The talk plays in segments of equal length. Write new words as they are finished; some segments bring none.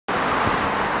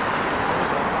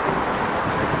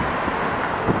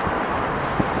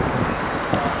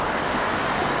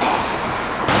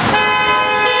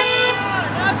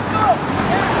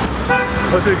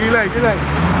Is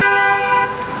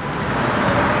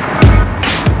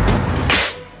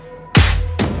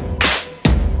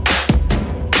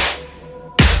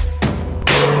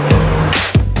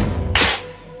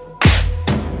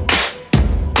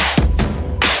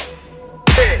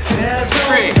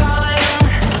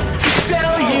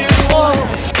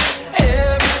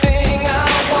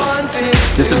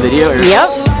this a video? Or? Yep.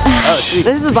 Oh, sweet.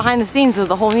 This is behind the scenes of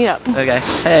the whole meetup. Okay.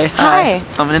 Hey. Hi.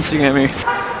 I'm an Instagrammer.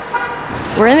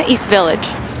 We're in the East Village,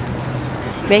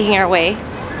 making our way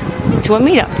to a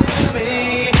meetup.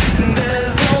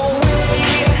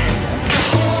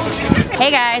 Hey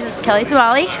guys, it's Kelly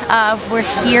Tamale. We're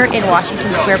here in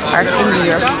Washington Square Park in New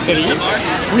York City.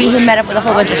 We have met up with a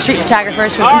whole bunch of street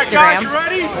photographers from Instagram.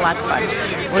 Lots of fun.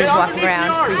 We're just walking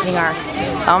around, freezing our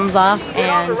thumbs off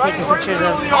and taking pictures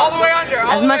of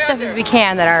as much stuff as we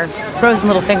can that our frozen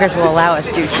little fingers will allow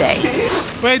us to today.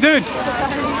 Wait, dude.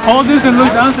 Hold this and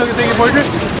look down so I can take a portrait.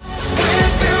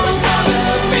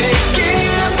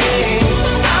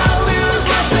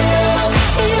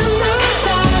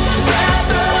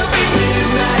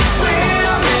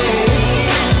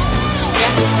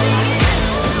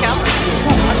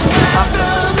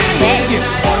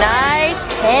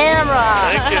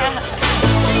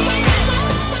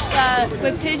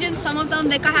 With pigeons, some of them,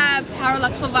 they could have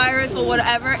virus or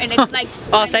whatever, and it's like...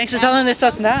 Oh, thanks for telling this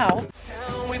us now.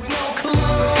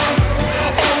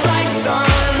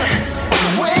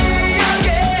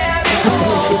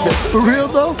 For real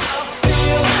though? That's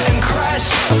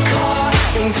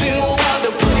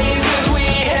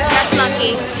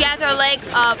Lucky. She has her leg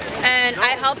up, and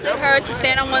I helped her to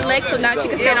stand on one leg, so now she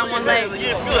can stand on one leg.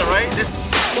 You feel it, right?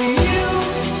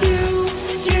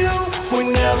 You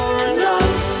never enough.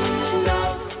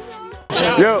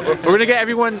 Yo, we're gonna get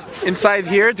everyone inside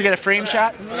here to get a frame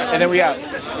shot, and then we out.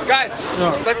 Guys,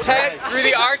 let's head through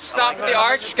the arch, stop at the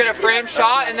arch, get a frame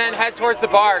shot, and then head towards the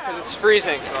bar because it's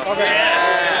freezing. Okay.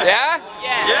 Yeah?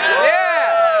 Yeah? Yeah!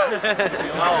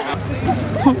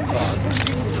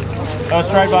 Oh, it's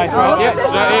right by. Right. Yeah,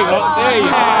 there you go. There you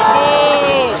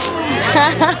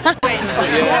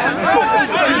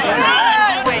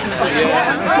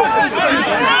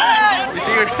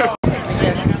go.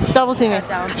 Double team it.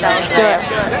 Down. Do it.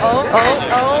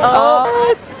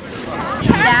 Oh.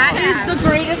 That is the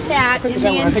greatest hat in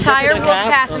the entire world of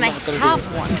hats, and I have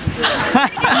one.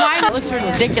 Mine looks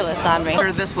ridiculous on me.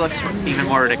 This looks even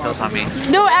more ridiculous on me.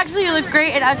 No, actually it looks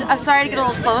great, and I'm sorry to get a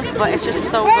little close, but it's just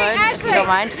so good, if you don't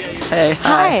mind. Hey.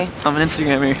 Hi. I'm an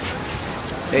Instagrammer.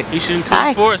 Hey, you shooting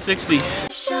 24 or 60?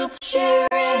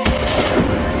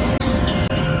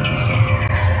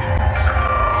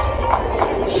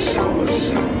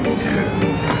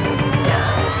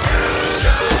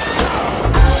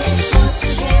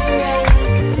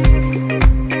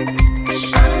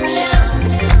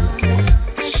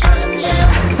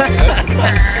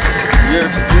 Your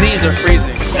knees are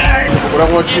freezing. What I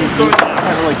want you to do is kind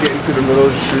of like get into the middle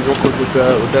of the street real quick with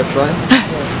that sign.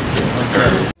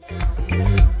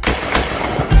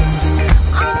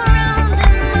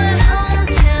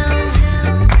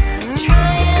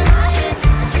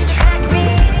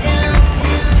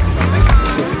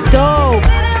 Dope.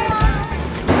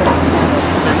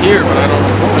 They're here, but I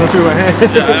don't feel my hand.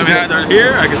 Yeah, I mean, they're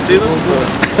here, I can see them, but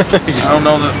I don't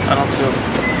know that, I don't feel them.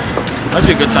 Might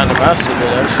be a good time to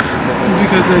masturbate, actually.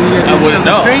 Because I wouldn't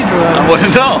know. I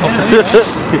wouldn't know.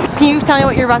 Can you tell me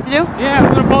what you're about to do? Yeah,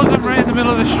 we're gonna pose them right in the middle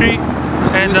of the street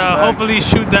and hopefully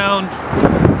shoot down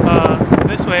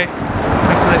this way.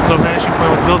 Next to a nice little vanishing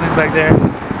point with the buildings back there.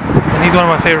 And he's one of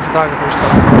my favorite photographers, so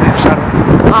I'll take a shot of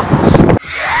him. Awesome.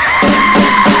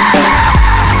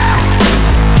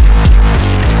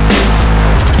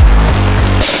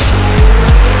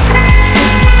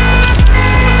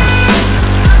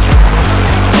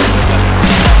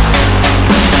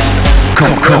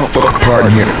 Come fuck apart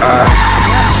in here.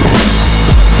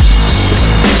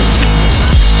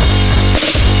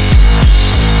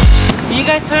 Can you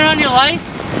guys turn on your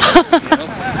lights?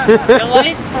 Your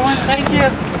lights for one, thank you.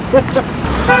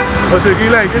 Okay,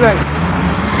 good night, good night.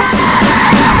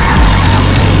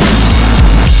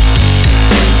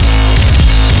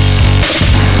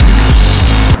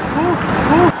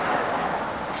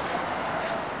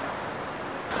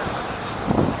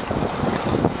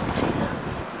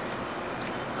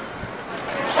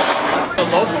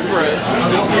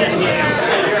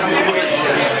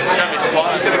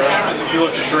 You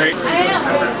look straight.